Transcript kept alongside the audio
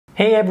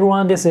Hey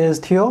everyone, this is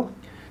Theo.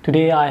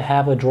 Today I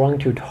have a drawing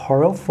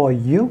tutorial for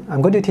you.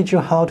 I'm going to teach you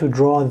how to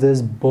draw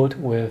this boat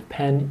with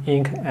pen,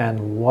 ink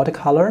and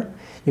watercolor.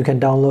 You can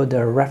download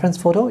the reference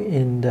photo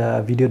in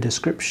the video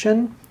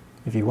description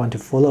if you want to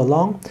follow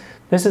along.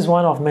 This is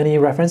one of many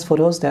reference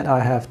photos that I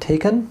have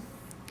taken.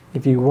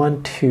 If you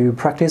want to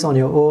practice on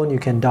your own, you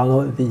can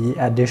download the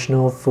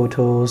additional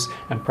photos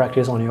and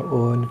practice on your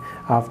own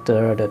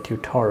after the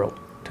tutorial.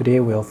 Today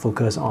we'll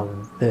focus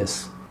on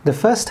this. The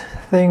first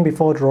thing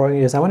before drawing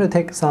is I want to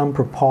take some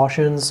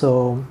proportions.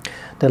 So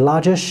the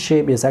largest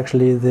shape is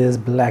actually this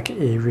black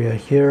area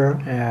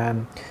here,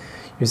 and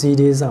you see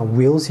these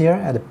wheels here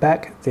at the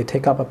back. They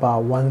take up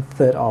about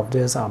 1/3 of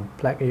this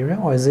black area,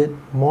 or is it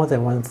more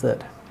than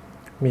 1/3?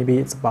 Maybe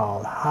it's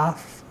about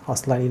half or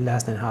slightly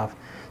less than half.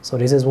 So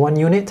this is one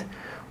unit,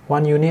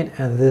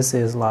 and this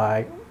is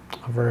like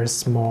a very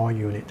small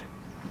unit.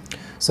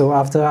 So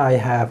after I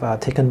have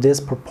taken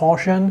this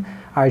proportion,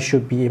 I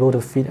should be able to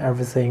fit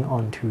everything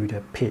onto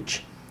the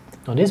page.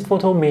 Now this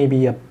photo may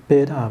be a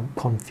bit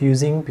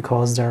confusing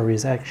because there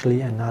is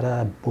actually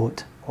another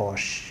boat, or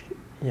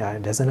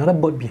there's another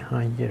boat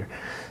behind here.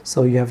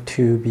 So you have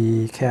to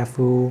be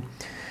careful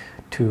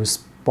to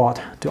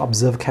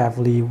observe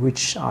carefully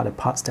which are the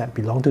parts that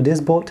belong to this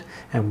boat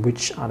and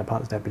which are the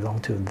parts that belong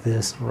to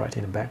this right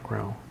in the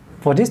background.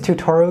 For this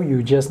tutorial,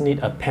 you just need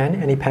a pen.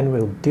 Any pen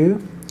will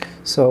do.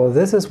 So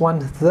this is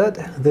 1/3,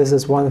 this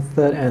is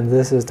 1/3, and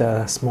this is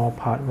the small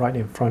part right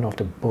in front of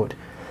the boat.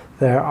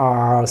 There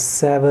are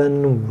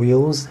 7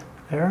 wheels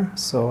there,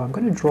 so I'm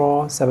going to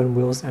draw 7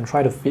 wheels and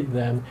try to fit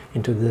them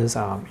into this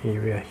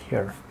area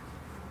here.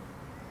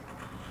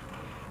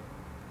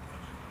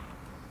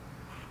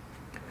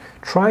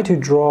 Try to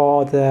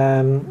draw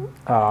them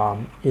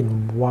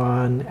in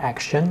one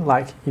action.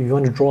 Like if you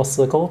want to draw a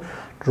circle,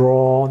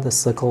 draw the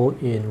circle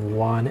in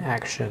one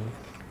action.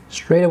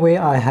 Straight away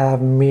I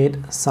have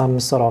made some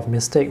sort of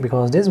mistake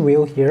because this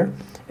wheel here,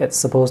 it's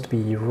supposed to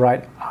be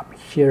right up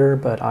here,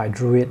 but I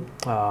drew it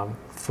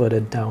further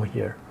down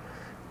here.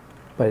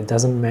 But it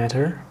doesn't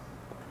matter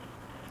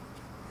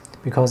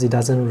because it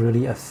doesn't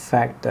really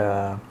affect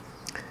the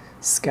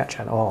sketch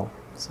at all.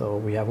 So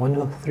we have 1,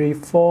 2, 3,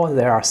 4,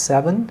 there are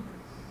 7.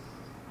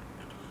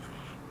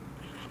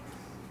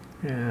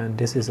 And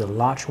this is a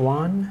large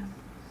one.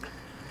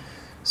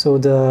 So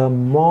the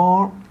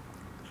more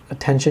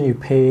attention you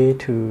pay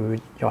to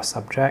your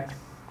subject,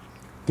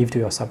 give to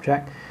your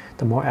subject,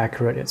 the more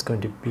accurate it's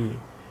going to be.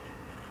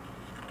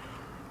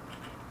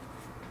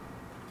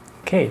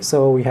 Okay,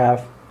 so we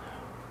have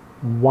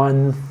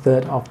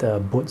 1/3 of the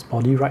boat's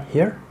body right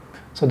here.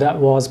 So that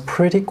was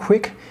pretty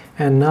quick.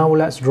 And now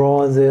let's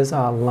draw this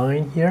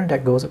line here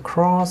that goes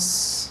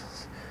across.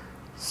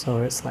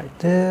 So it's like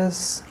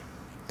this.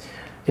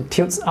 It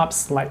tilts up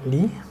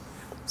slightly.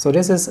 So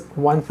this is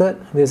 1/3,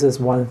 this is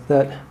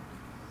 1/3.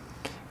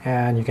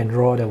 And you can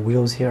draw the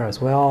wheels here as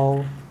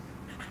well.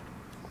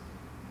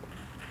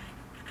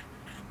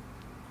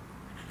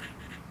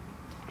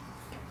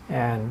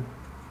 And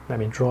let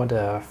me draw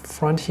the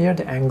front here,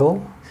 the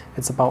angle.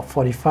 It's about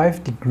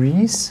 45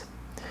 degrees.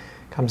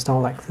 Comes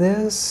down like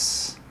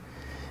this.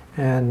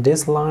 And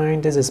this line,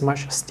 this is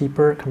much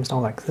steeper, comes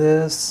down like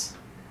this.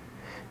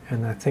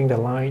 And I think the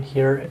line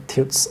here, it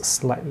tilts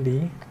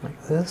slightly like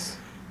this.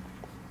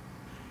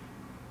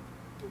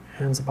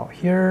 Ends about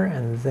here,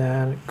 and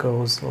then it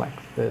goes like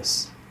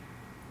this.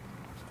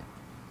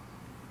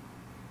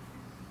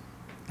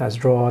 Let's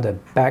draw the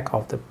back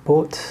of the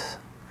boat.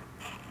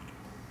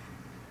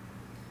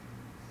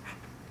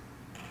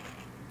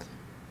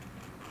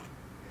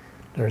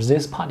 There's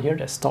this part here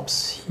that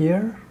stops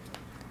here.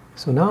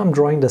 So now I'm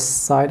drawing the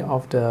side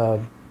of the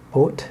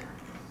boat.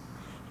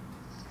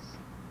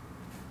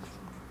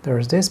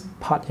 There's this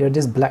part here,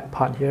 this black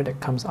part here that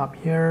comes up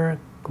here,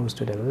 goes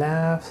to the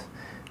left.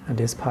 And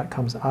this part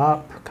comes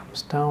up,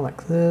 comes down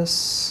like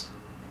this.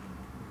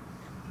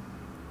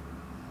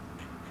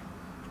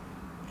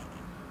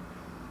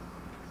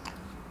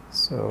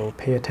 So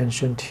pay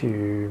attention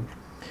to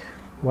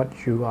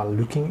what you are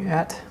looking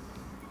at.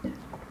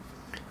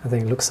 I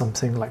think it looks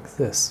something like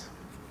this.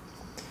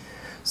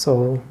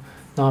 So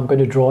now I'm going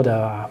to draw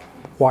the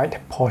white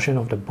portion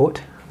of the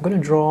boat. I'm going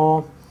to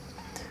draw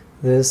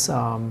this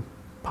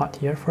part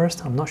here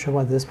first. I'm not sure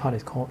what this part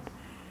is called.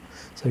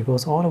 So it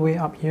goes all the way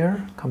up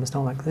here, comes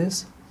down like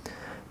this.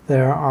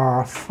 There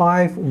are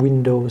 5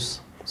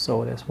 windows.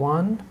 So there's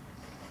 1,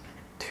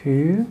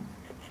 2,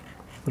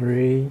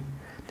 3,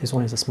 this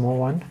one is a small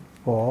one,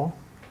 4,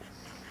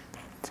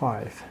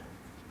 5.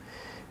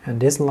 And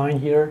this line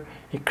here,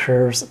 it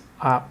curves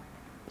up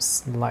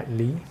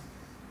slightly.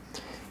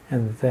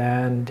 And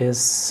then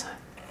this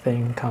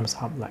thing comes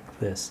up like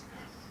this.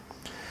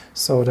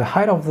 So the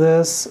height of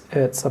this,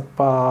 it's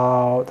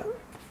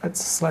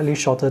slightly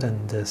shorter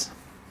than this.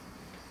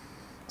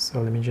 So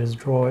let me just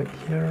draw it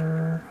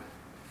here.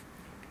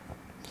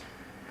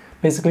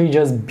 Basically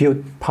just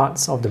build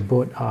parts of the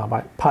boat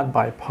part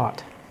by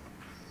part.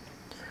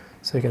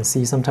 So you can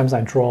see sometimes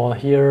I draw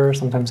here,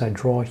 sometimes I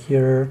draw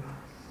here.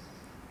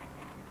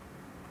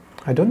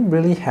 I don't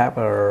really have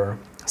a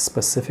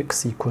specific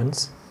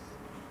sequence.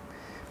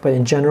 But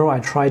in general, I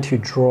try to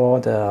draw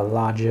the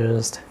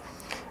largest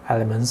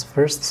elements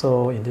first.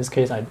 So in this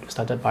case, I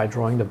started by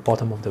drawing the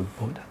bottom of the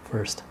boat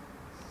first.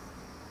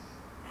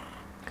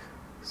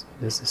 So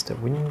this is the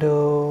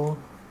window.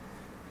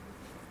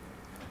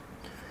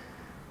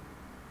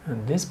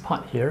 And this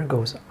part here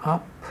goes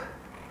up.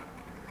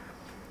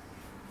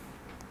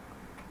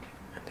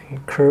 And then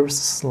it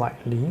curves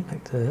slightly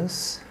like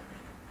this.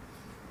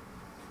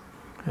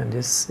 And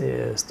this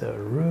is the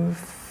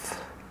roof.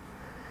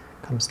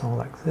 Comes down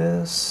like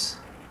this.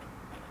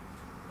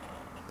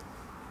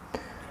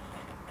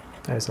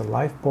 There's a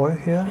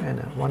lifebuoy here and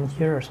one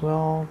here as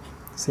well.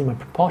 See, my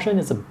proportion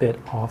is a bit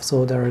off,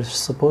 so there is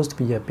supposed to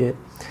be a bit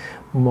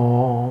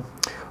more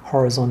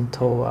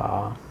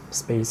horizontal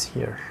space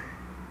here.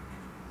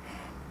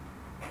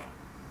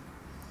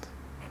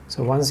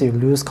 So once you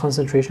lose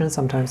concentration,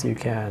 sometimes you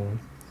can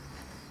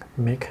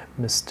make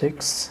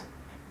mistakes.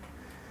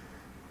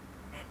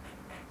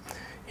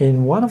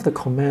 In one of the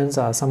comments,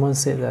 someone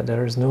said that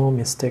there is no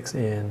mistakes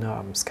in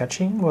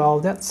sketching.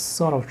 Well, that's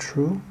sort of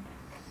true.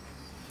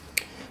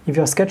 If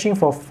you're sketching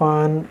for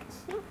fun,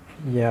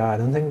 yeah, I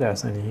don't think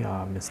there's any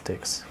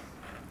mistakes.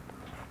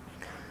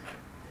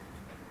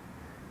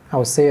 I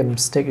would say a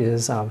mistake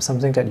is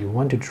something that you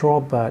want to draw,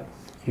 but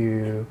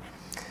you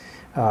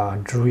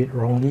drew it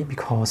wrongly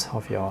because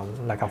of your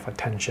lack of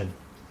attention.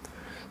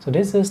 So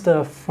this is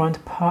the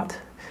front part,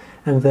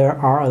 and there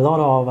are a lot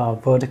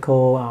of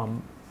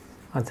vertical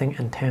I think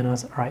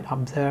antennas right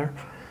up there.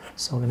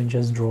 So let me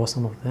just draw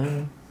some of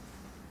them.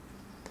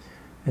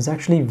 It's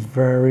actually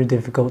very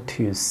difficult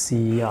to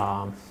see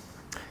how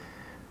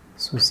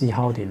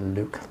they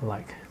look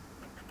like,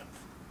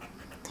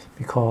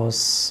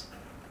 because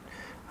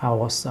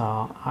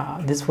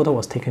this photo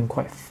was taken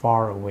quite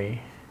far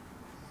away,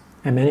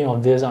 and many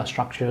of these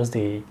structures,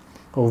 they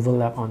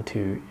overlap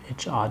onto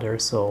each other,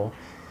 so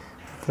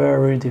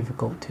very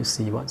difficult to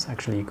see what's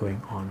actually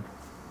going on.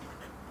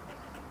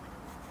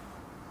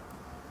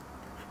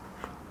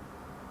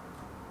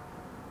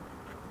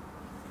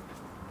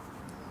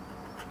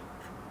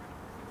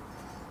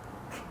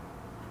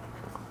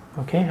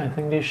 Okay, I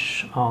think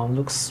this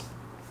looks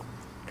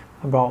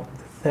about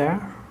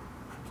there.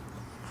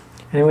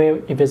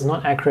 Anyway, if it's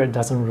not accurate, it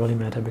doesn't really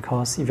matter,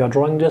 because if you're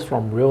drawing this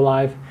from real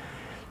life,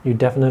 you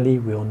definitely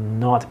will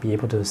not be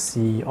able to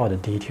see all the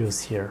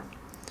details here.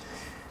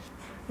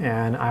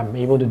 And I'm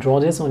able to draw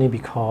this only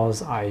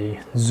because I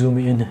zoom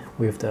in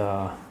with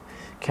the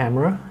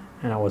camera,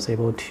 and I was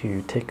able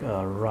to take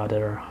a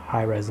rather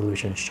high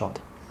resolution shot.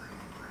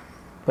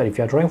 But if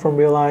you're drawing from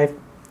real life,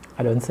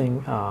 I don't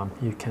think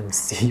you can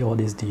see all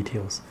these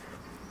details.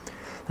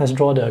 Let's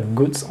draw the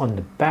goods on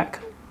the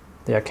back.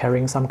 They are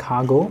carrying some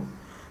cargo.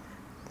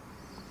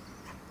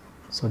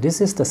 So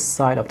this is the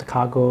side of the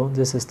cargo.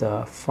 This is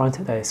the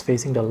front that is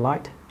facing the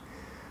light.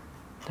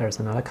 There's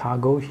another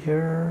cargo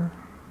here.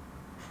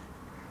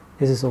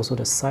 This is also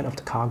the side of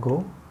the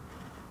cargo.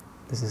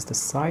 This is the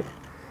side.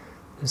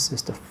 This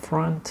is the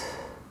front.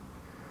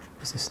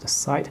 This is the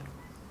side.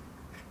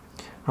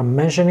 I'm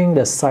mentioning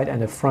the side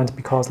and the front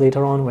because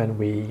later on when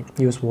we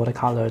use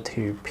watercolor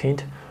to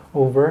paint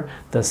over,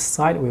 the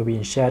side will be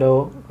in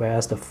shadow,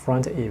 whereas the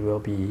front, it will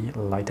be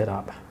lighted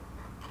up.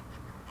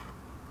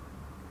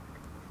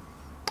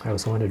 I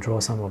also want to draw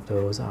some of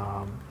those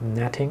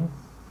netting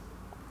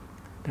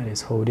that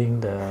is holding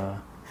the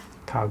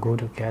cargo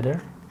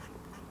together.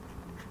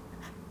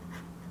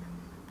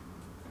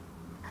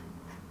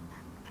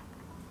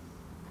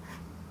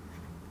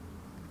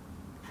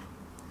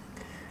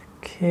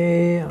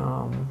 Okay,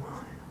 I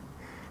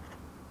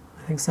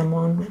think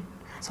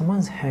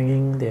someone's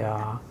hanging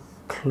their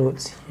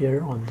clothes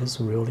here on this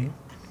railing.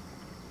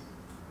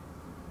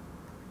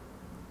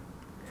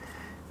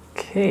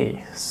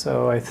 Okay,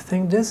 so I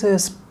think this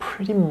is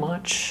pretty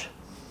much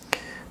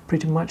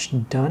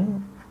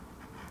done.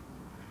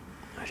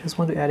 I just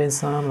want to add in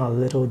some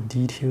little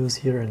details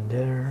here and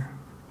there.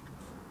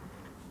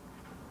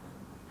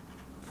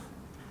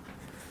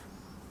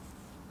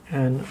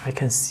 And I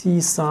can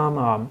see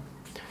some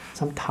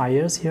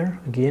tires here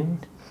again,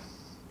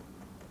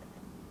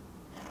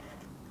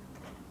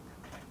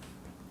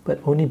 but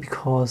only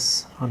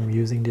because I'm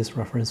using this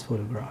reference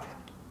photograph.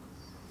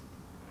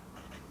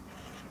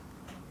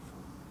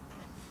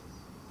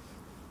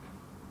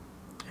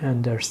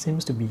 And there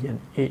seems to be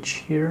an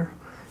edge here,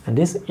 and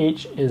this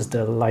edge is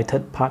the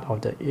lighted part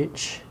of the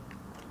edge,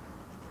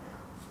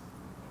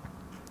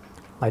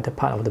 lighted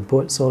part of the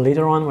boat. So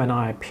later on when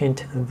I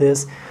paint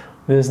this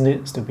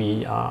needs to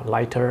be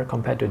lighter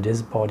compared to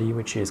this body,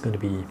 which is going to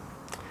be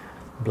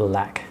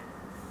black.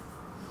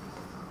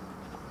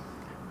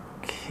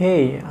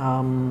 Okay,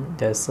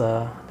 there's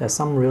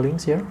some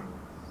railings here.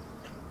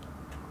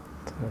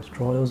 So let's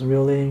draw those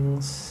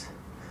railings.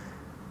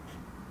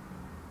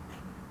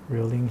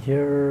 Railing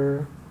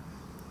here.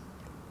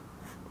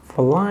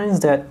 For lines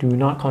that do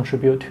not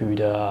contribute to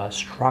the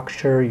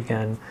structure, you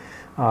can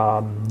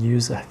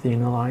use a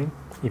thinner line.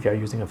 If you're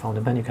using a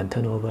fountain pen, you can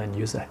turn over and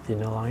use a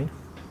thinner line.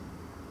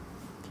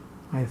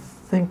 I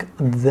think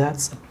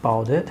that's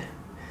about it.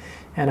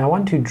 And I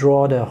want to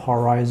draw the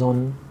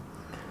horizon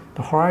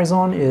The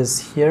horizon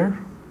is here.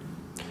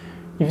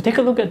 If you take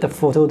a look at the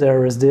photo,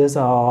 there is this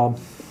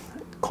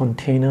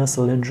container,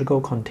 cylindrical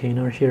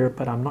container here,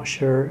 but I'm not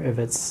sure if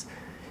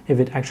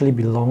it actually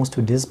belongs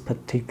to this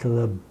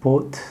particular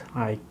boat.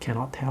 I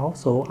cannot tell,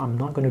 so I'm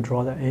not going to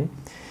draw that in.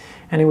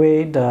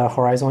 Anyway, the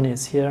horizon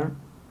is here.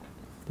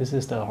 This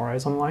is the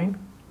horizon line.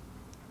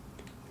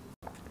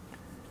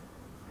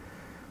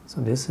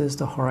 So this is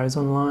the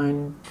horizon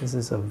line. This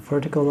is a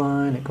vertical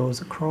line. It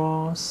goes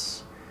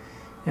across.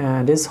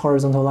 And this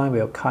horizontal line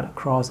will cut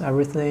across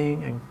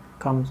everything and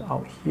comes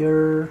out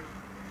here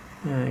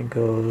and it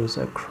goes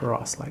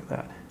across like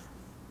that.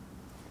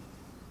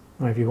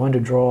 Now if you want to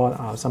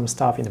draw some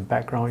stuff in the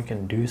background, you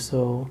can do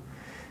so.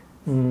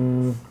 I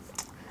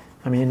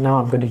mean, now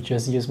I'm going to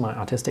just use my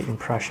artistic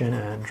impression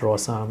and draw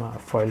some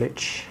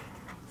foliage.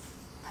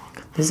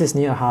 This is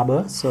near a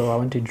harbor, so I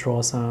want to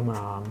draw some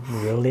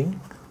railing.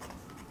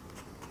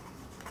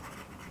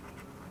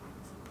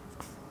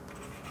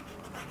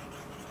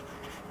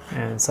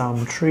 And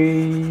some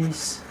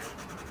trees.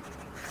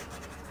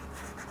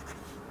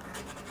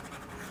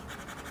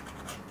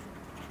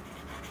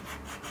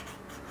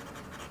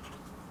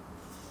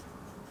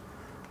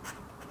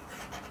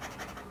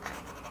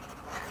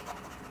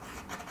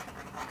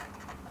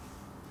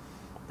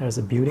 There's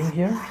a building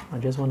here. I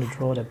just want to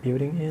draw that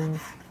building in.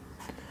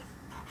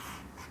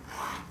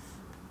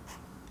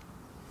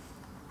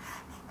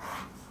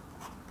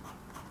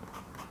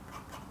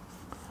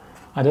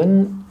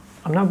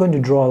 I'm not going to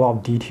draw a lot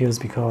of details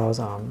because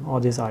all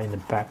these are in the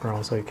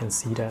background, so you can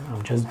see that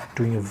I'm just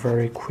doing a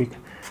very quick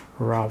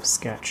rough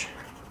sketch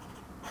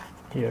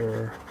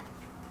here.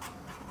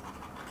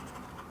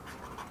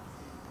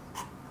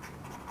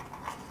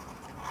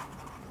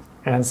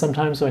 And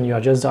sometimes when you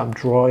are just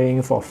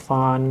drawing for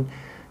fun,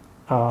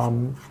 I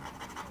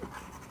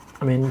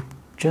mean,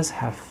 just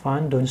have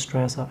fun, don't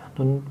stress out,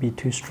 don't be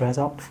too stressed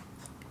out.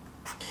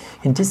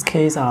 In this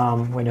case,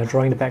 when you're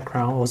drawing the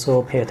background,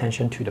 also pay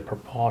attention to the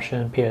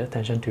proportion, pay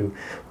attention to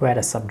where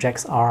the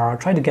subjects are,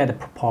 try to get the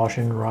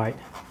proportion right.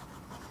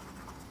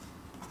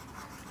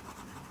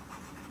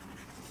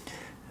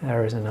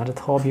 There is another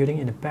tall building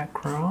in the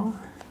background,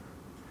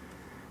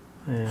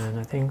 and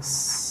I think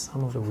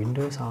some of the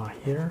windows are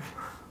here.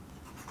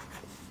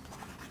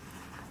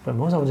 But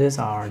most of these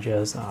are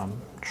just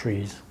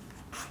trees.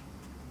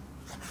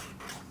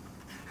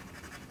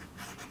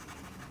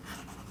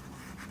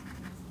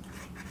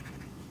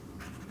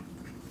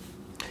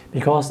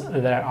 Because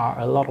there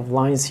are a lot of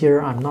lines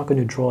here, I'm not going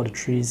to draw the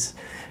trees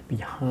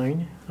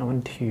behind. I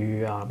want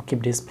to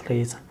keep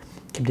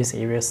this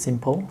area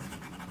simple.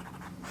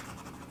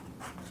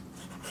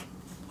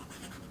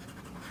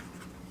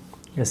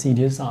 You see,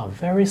 these are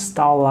very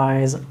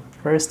stylized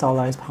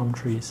palm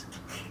trees.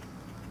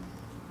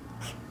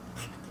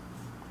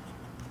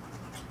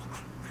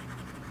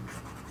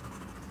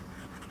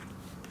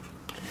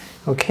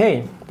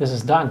 Okay, this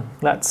is done.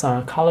 Let's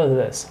color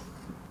this.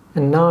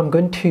 And now I'm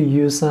going to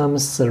use some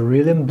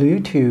cerulean blue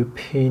to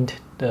paint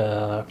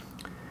the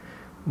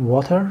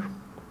water.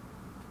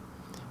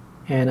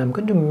 And I'm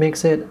going to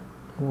mix it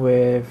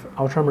with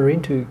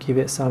ultramarine to give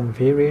it some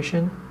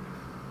variation.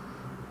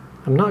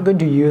 I'm not going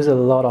to use a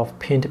lot of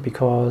paint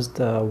because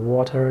the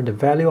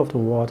value of the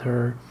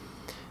water,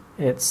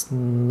 it's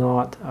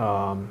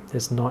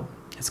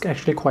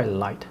actually quite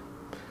light.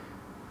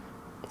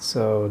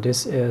 So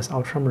this is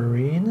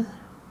ultramarine.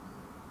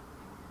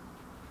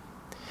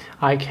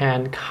 I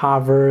can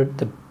cover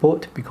the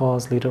boat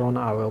because later on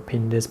I will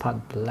paint this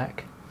part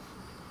black.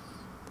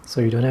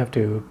 So you don't have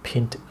to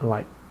paint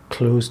like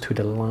close to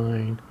the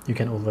line, you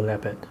can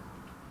overlap it.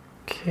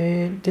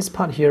 Okay, this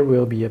part here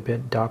will be a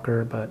bit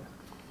darker, but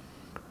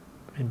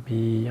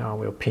maybe I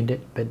will paint it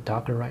a bit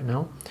darker right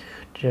now.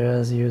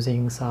 Just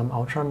using some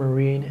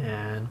ultramarine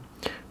and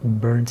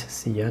burnt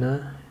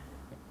sienna.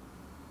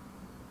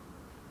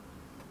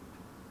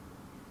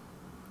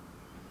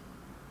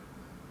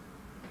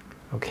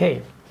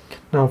 Okay.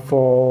 Now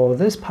for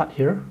this part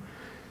here,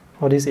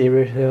 for this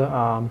area here,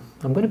 I'm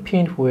going to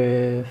paint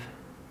with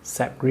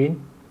sap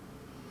green.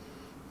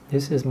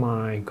 This is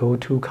my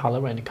go-to color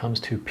when it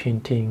comes to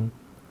painting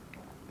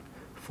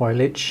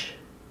foliage.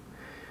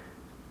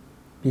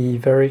 Be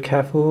very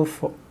careful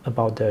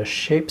about the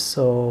shapes.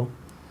 So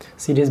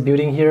see this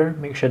building here,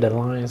 make sure the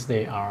lines,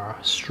 they are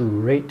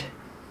straight.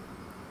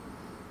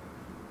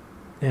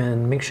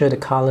 And make sure the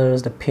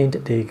colors, the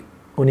paint, they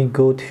only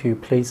go to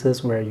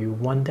places where you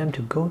want them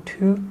to go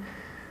to.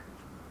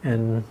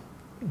 And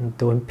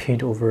don't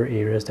paint over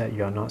areas that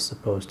you are not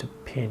supposed to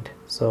paint.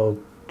 So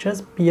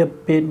just be a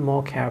bit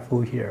more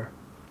careful here.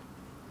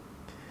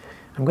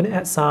 I'm going to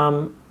add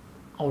some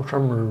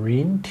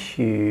ultramarine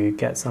to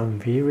get some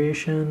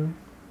variation.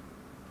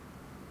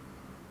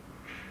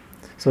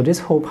 So this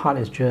whole part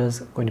is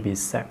just going to be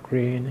sap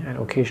green, and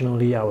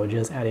occasionally I will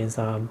just add in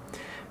some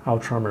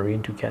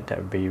ultramarine to get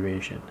that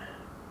variation.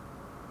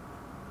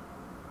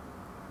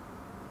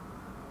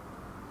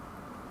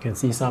 You can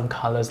see some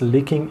colors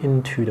leaking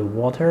into the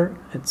water.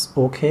 It's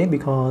okay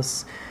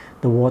because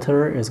the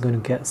water is going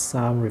to get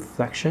some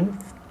reflection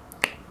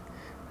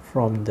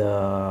from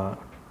the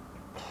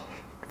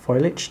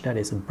foliage that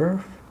is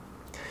above.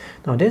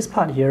 Now this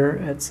part here,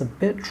 it's a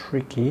bit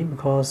tricky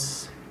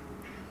because,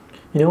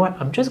 you know what,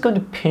 I'm just going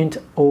to paint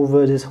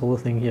over this whole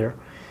thing here.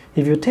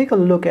 If you take a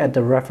look at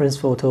the reference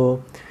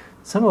photo,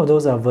 some of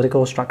those are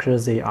vertical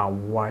structures, they are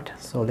white.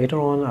 So later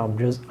on,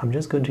 I'm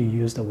just going to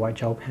use the white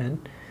gel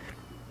pen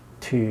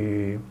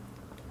to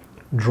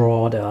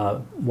draw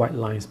the white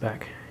lines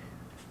back.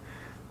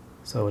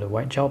 So the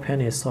white gel pen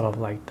is sort of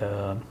like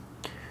the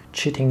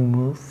cheating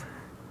move.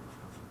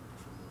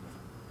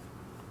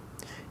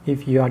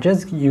 If you are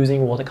just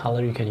using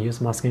watercolor, you can use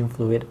masking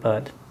fluid,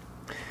 but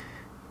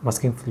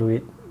masking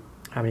fluid,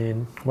 I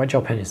mean, white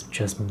gel pen is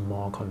just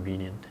more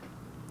convenient.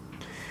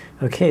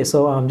 Okay,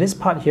 so this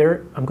part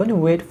here, I'm going to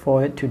wait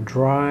for it to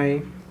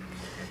dry,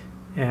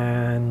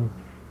 and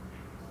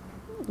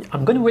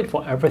I'm going to wait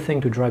for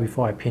everything to dry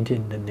before I paint it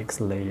in the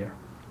next layer.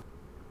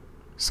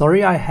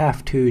 Sorry, I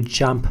have to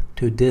jump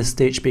to this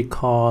stage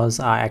because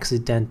I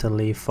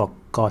accidentally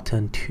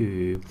forgotten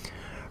to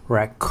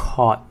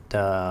record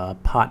the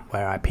part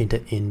where I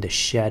painted in the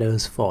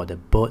shadows for the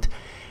boat.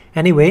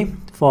 Anyway,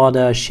 for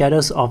the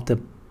shadows of the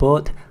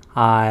boat,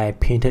 I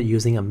painted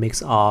using a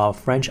mix of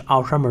French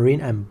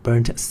ultramarine and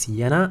burnt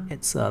sienna.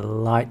 It's a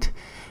light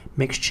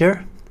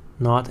mixture,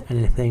 not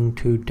anything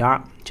too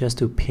dark, just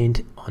to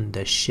paint on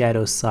the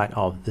shadow side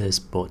of this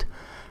boat.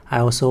 I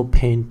also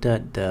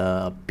painted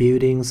the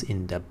buildings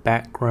in the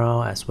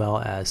background as well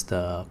as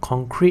the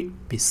concrete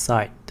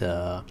beside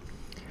the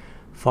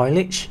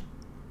foliage.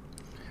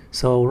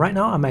 So right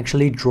now I'm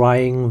actually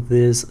drying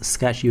this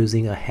sketch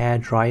using a hair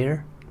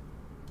dryer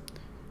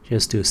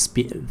just to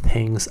speed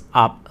things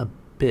up a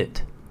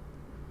bit.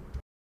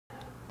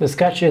 The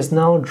sketch is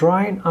now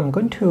dried. I'm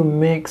going to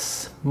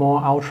mix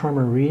more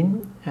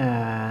ultramarine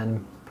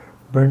and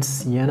burnt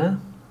sienna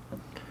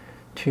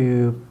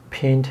to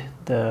paint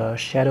the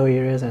shadow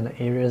areas and the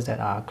areas that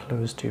are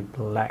close to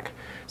black.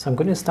 So I'm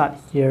going to start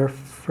here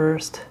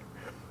first,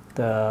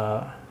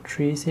 the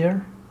trees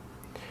here,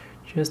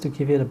 just to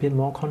give it a bit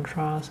more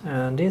contrast,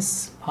 and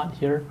this part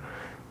here,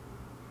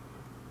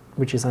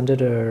 which is under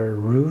the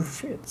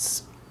roof,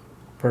 it's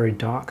very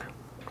dark,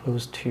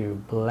 close to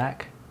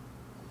black.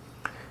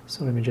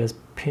 So let me just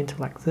paint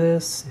like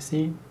this. You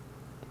see,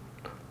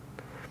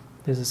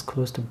 this is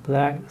close to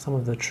black. Some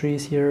of the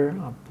trees here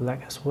are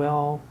black as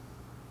well.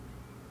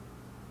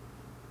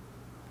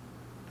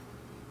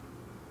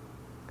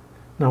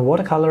 Now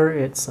watercolor,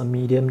 it's a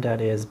medium that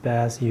is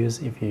best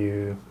used if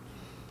you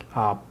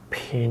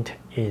paint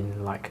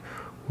in like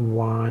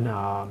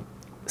one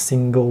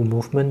single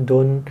movement.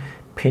 Don't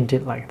paint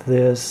it like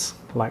this,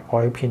 like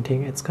oil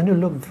painting. It's going to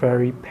look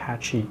very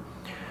patchy.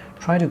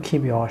 Try to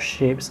keep your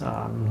shapes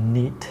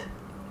neat,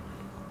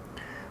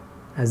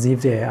 as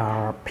if they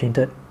are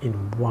painted in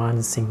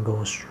one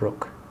single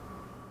stroke.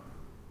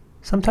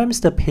 Sometimes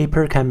the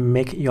paper can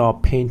make your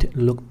paint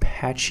look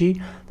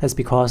patchy. That's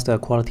because the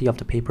quality of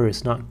the paper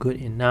is not good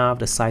enough,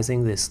 the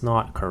sizing is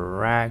not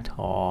correct,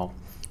 or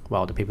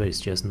well, the paper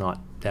is just not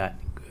that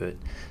good.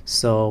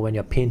 So when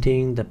you're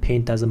painting, the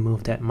paint doesn't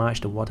move that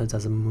much, the water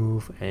doesn't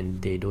move,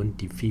 and they don't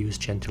diffuse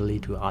gently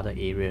to other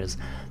areas.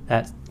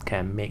 That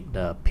can make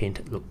the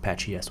paint look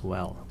patchy as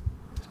well.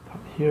 This part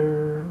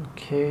here,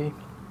 okay.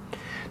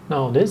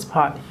 Now this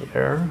part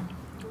here,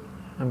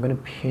 I'm going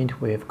to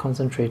paint with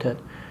concentrated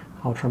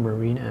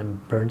ultramarine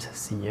and burnt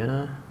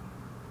sienna.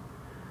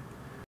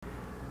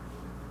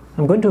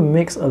 I'm going to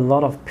mix a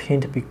lot of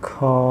paint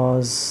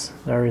because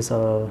there is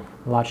a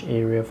large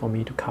area for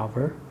me to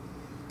cover.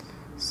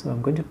 So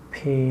I'm going to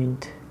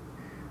paint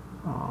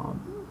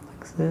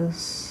like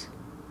this.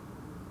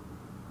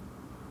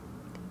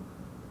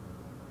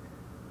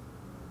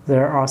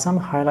 There are some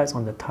highlights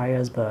on the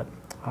tires, but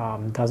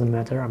doesn't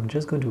matter. I'm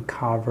just going to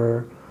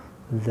cover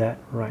them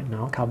right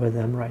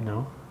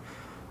now.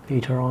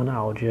 Later on,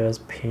 I'll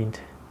just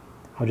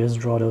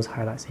draw those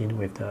highlights in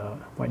with the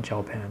white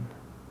gel pen.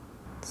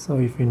 So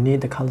if you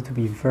need the color to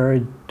be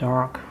very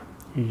dark,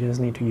 you just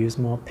need to use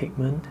more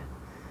pigment.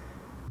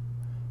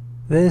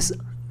 This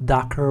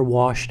darker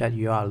wash that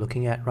you are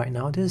looking at right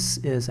now, this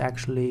is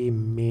actually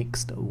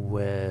mixed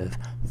with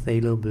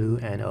phthalo blue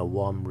and a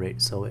warm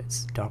red, so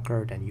it's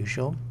darker than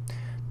usual,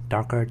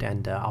 darker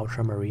than the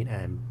ultramarine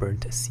and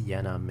burnt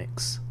sienna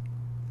mix.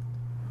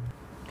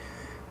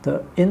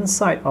 The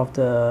inside of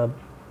the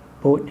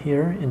boat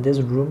here in this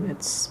room,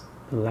 it's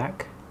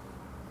black.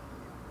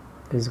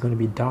 This is going to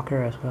be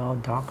darker as well,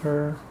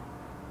 darker.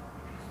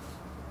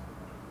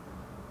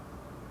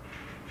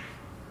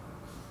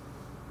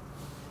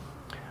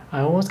 I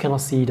almost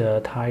cannot see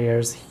the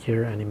tires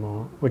here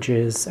anymore, which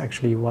is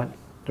actually what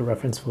the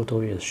reference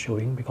photo is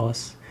showing,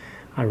 because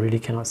I really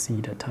cannot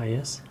see the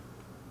tires.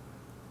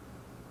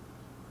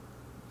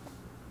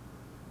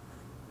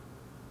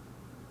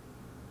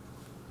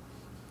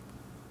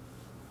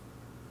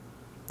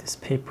 This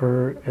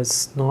paper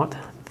is not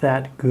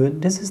that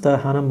good. This is the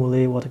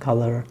Hanamule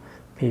watercolor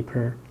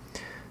paper,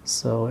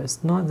 so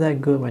it's not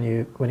that good when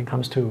it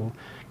comes to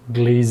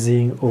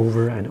glazing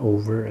over and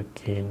over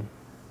again.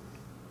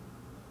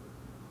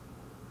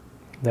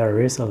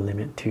 There is a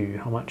limit to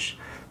how much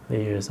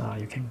layers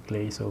you can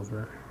glaze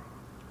over.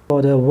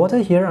 For the water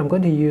here, I'm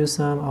going to use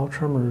some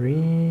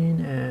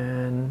ultramarine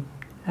and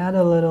add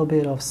a little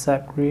bit of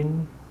sap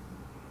green.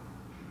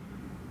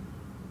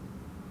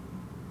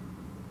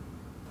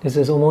 This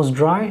is almost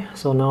dry,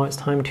 so now it's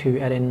time to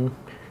add in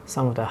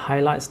some of the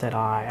highlights that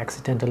I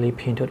accidentally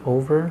painted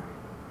over.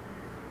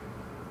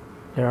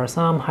 There are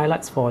some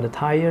highlights for the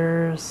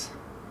tires.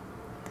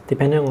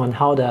 Depending on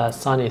how the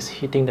sun is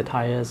hitting the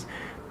tires,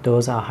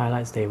 those are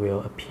highlights, they will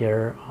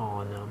appear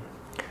on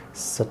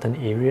certain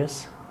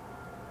areas.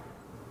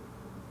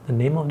 The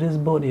name of this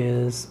boat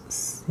is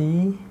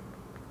C.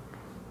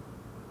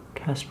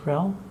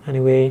 Castrel.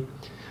 Anyway,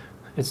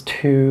 it's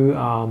too,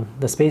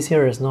 the space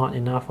here is not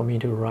enough for me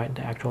to write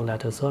the actual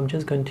letters, so I'm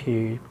just going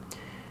to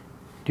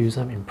do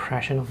some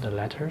impression of the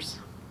letters.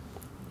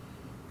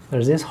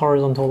 There's this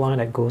horizontal line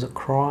that goes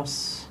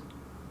across,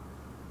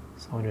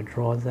 so I'm going to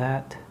draw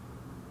that.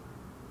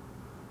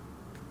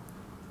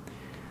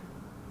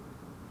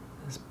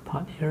 This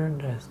part here,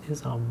 there's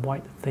this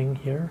white thing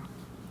here.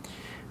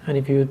 And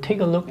if you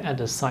take a look at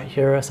the side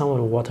here, some of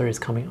the water is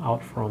coming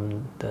out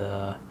from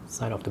the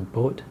side of the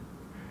boat.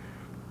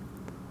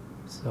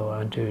 So I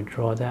want to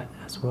draw that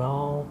as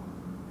well.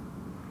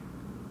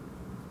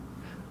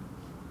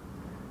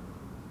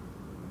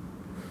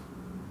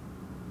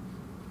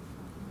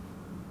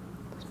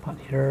 This part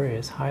here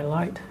is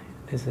highlight.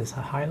 This is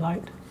a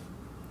highlight.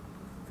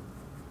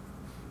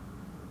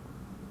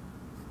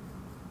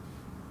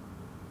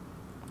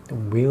 The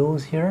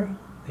wheels here,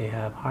 they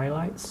have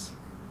highlights.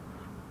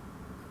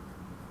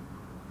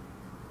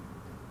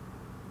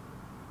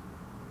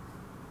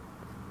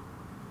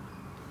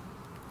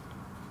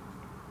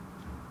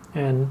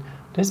 And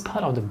this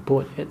part of the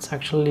boat, it's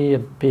actually a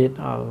bit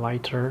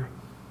lighter.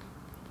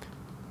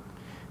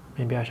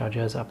 Maybe I shall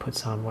just put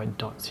some white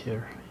dots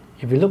here.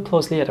 If you look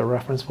closely at the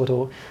reference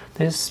photo,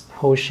 this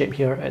whole shape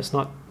here is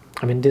not,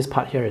 I mean this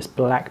part here is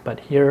black, but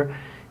here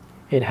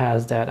it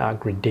has that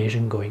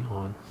gradation going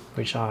on,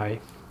 which I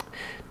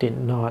did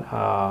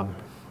not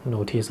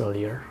notice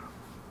earlier.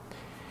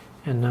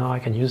 And now I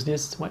can use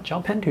this white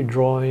gel pen to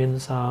draw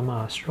in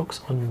some strokes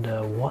on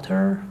the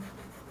water.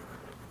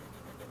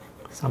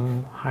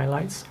 Some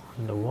highlights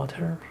on the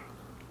water.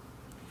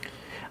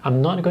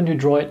 I'm not going to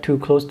draw it too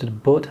close to the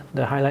boat.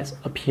 The highlights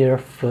appear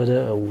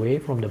further away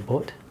from the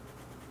boat.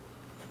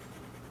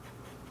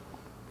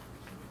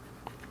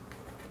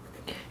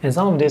 And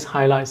some of these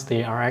highlights,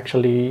 they are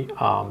actually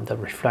the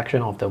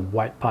reflection of the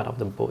white part of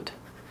the boat.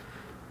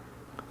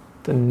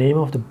 The name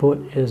of the boat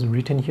is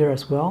written here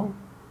as well.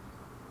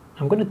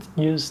 I'm going to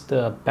use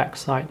the back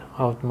side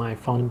of my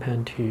fountain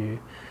pen to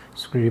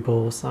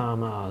scribble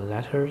some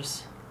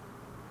letters.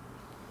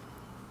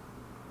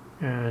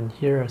 And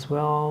here as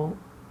well,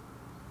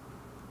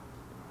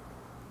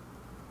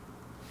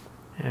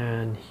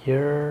 and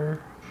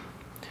here.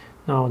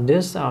 Now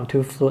these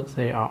two floats,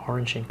 they are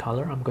orange in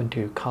color. I'm going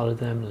to color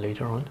them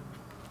later on.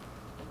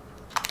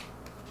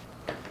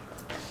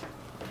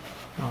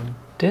 Now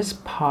this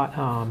part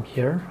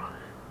here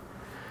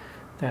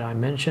that I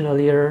mentioned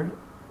earlier,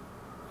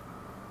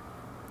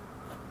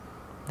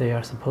 they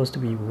are supposed to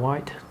be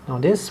white. Now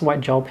this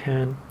white gel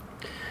pen,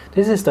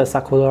 this is the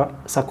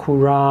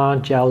Sakura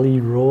Jelly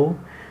Roll,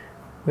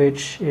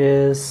 which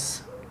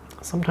is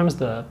sometimes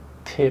the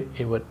tip,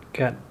 it would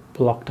get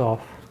blocked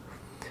off.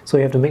 So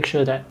you have to make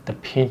sure that the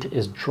paint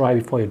is dry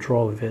before you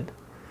draw with it.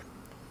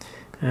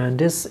 And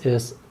this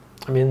is,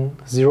 I mean,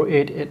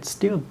 08, it's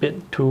still a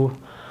bit too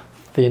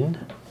thin.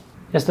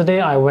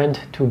 Yesterday I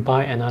went to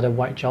buy another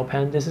white gel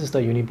pen. This is the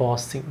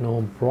Uniboss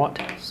Signal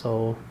Broad.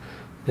 So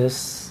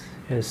this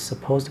is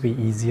supposed to be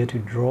easier to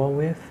draw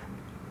with.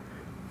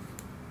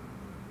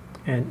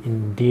 And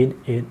indeed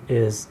it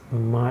is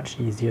much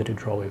easier to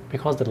draw with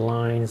because the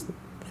lines,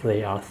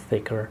 they are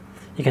thicker.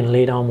 You can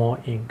lay down more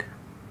ink.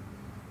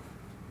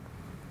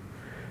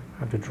 I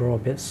have to draw a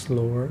bit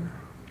slower.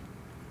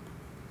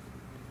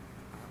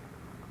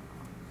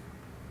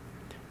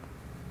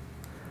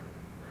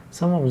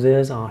 Some of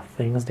these are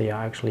things, they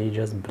are actually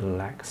just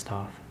black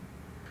stuff.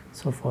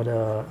 So for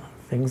the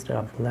things that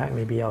are black,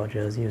 maybe I'll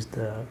just use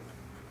the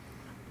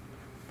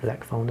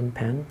black fountain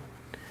pen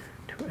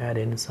to add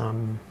in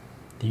some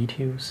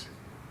details.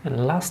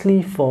 And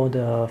lastly, for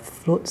the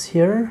floats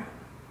here,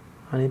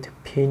 I need to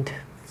paint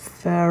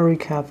very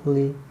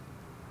carefully.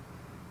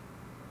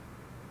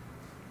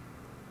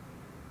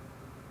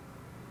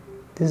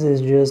 This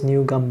is just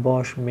new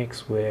gumbosh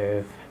mixed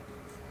with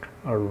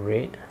a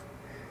red.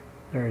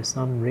 There is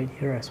some red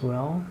here as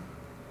well.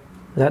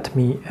 Let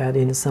me add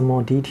in some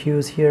more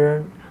details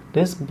here.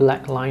 This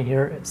black line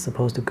here is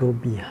supposed to go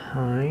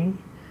behind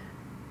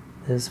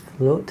this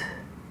float.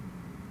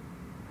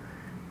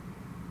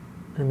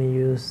 Let me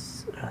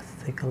use a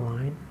thicker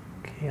line.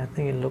 Okay, I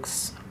think it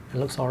looks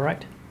all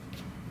right.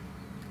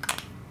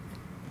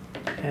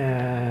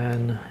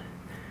 And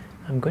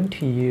I'm going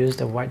to use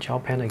the white gel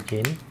pen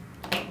again,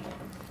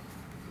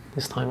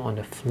 this time on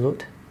the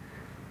float.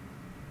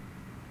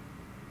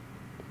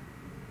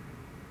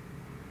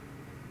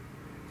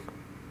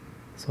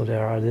 So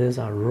there are these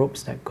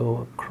ropes that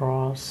go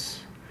across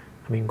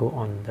go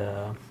on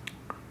the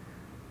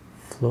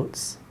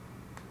floats.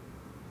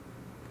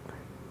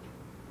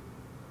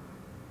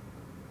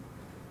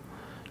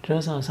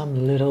 Just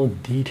some little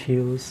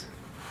details.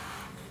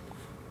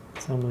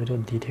 Some little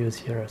details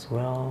here as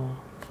well.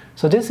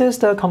 So this is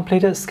the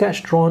completed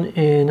sketch drawn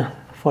in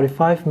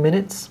 45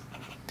 minutes.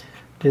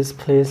 This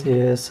place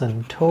is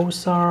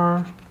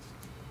Sentosa.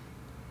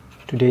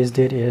 Today's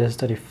date is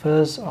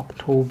 31st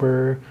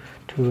October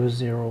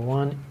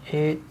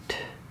 2018.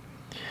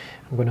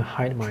 I'm going to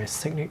hide my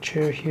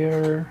signature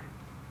here.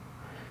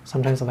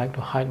 Sometimes I like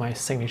to hide my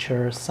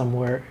signature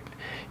somewhere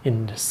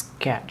in the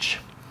sketch,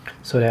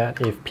 so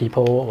that if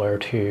people were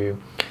to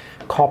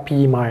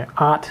copy my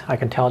art, I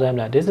can tell them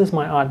that this is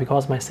my art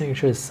because my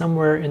signature is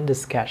somewhere in the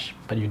sketch,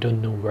 but you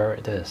don't know where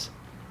it is.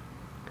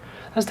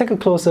 Let's take a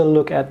closer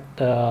look at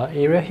the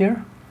area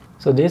here.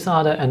 So these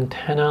are the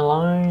antenna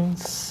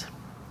lines.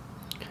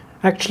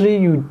 Actually,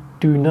 you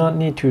do not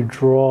need to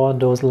draw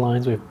those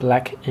lines with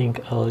black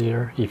ink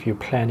earlier if you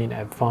plan in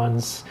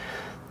advance.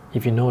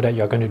 If you know that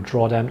you're going to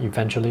draw them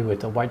eventually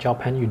with the white gel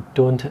pen, you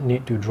don't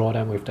need to draw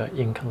them with the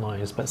ink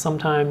lines. But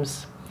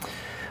sometimes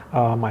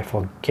I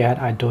forget,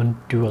 I don't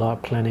do a lot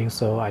of planning,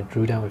 so I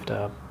drew them with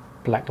the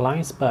black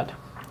lines. But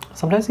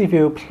sometimes if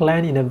you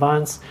plan in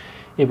advance,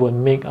 it will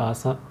make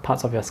some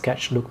parts of your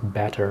sketch look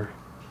better.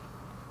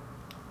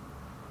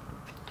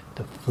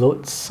 The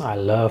floats, I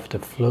love the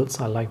floats.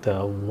 I like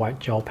the white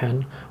gel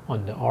pen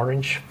on the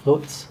orange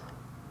floats.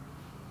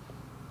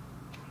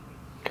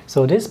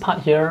 So this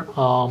part here,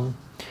 all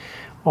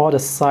the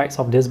sides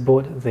of this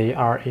boat, they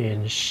are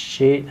in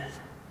shade.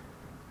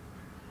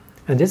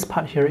 And this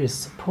part here is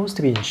supposed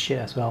to be in shade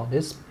as well.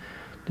 This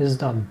is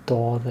the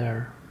door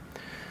there.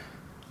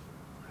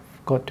 I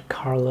forgot to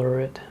color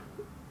it.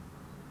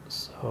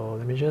 So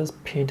let me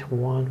just paint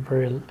one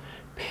very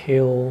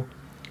pale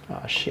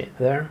shade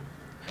there.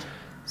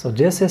 So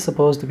this is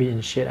supposed to be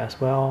in shade as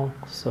well.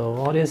 So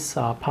all these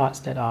parts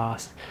that are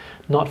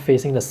not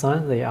facing the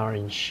sun, they are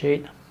in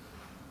shade.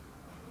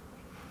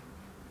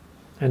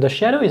 And the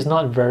shadow is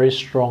not very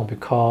strong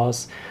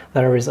because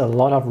there is a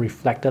lot of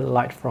reflected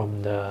light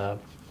from the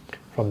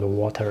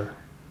water.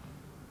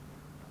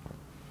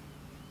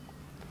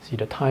 See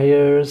the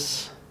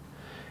tires.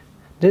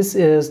 This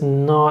is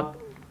not,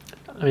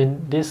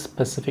 this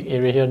specific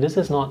area here, this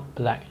is not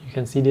black. You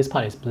can see this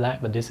part is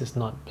black, but this is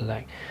not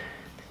black.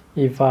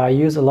 If I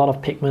use a lot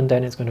of pigment,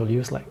 then it's going to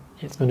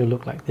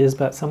look like this.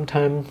 But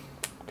sometimes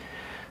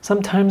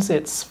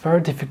it's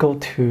very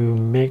difficult to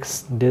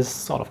mix this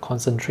sort of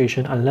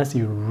concentration unless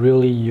you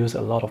really use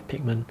a lot of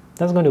pigment.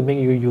 That's going to make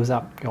you use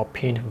up your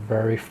paint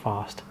very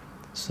fast.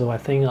 So I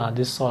think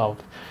this sort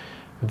of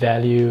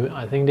value,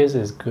 I think this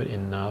is good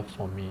enough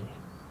for me.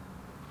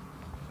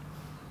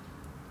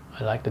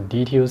 I like the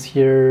details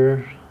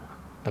here,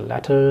 the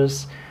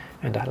letters,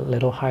 and the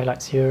little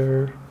highlights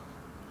here.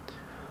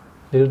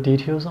 Little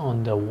details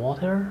on the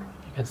water.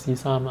 You can see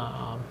some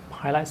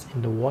highlights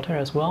in the water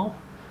as well.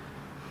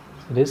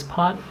 So this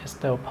part is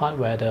the part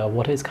where the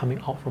water is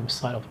coming out from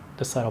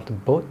the side of the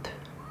boat.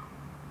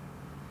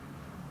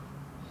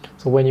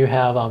 So when you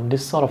have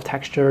this sort of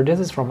texture, this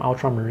is from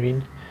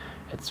Ultramarine.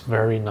 It's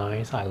very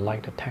nice. I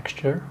like the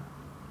texture.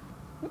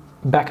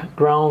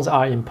 Backgrounds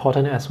are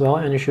important as well,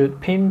 and you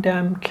should paint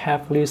them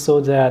carefully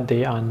so that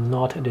they are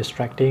not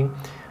distracting.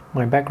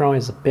 My background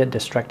is a bit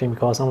distracting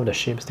because some of the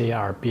shapes, they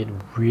are a bit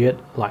weird,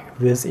 like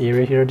this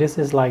area here. This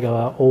is like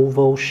an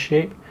oval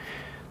shape.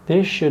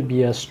 This should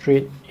be a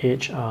straight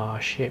edge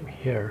shape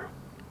here.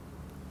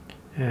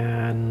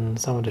 And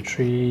some of the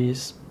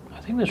trees, I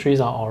think the trees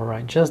are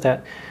alright, just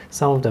that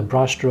some of the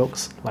brush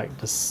strokes, like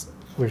this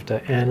with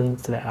the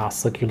ends that are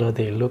circular,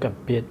 they look a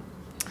bit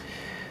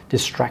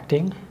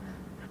distracting.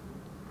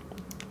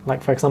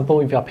 Like for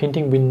example, if you are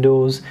painting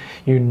windows,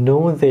 you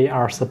know they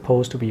are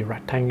supposed to be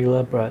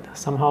rectangular, but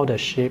somehow the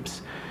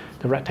shapes,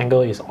 the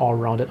rectangle is all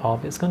rounded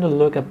off. It's going to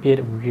look a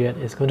bit weird.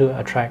 It's going to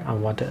attract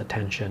unwanted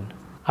attention.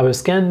 I will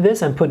scan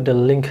this and put the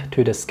link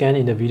to the scan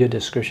in the video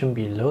description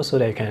below so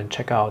that you can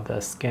check out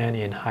the scan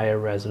in higher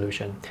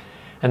resolution.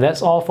 And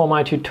that's all for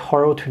my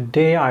tutorial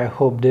today. I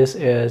hope this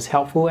is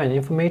helpful and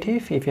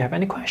informative. If you have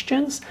any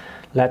questions,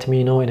 let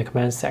me know in the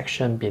comment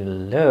section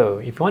below.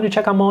 If you want to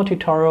check out more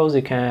tutorials,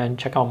 you can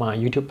check out my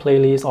YouTube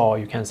playlist, or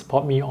you can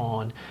support me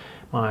on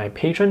my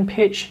Patreon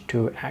page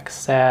to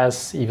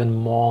access even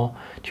more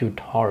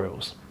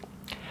tutorials.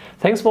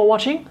 Thanks for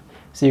watching.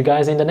 See you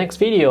guys in the next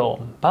video.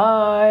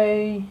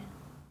 Bye!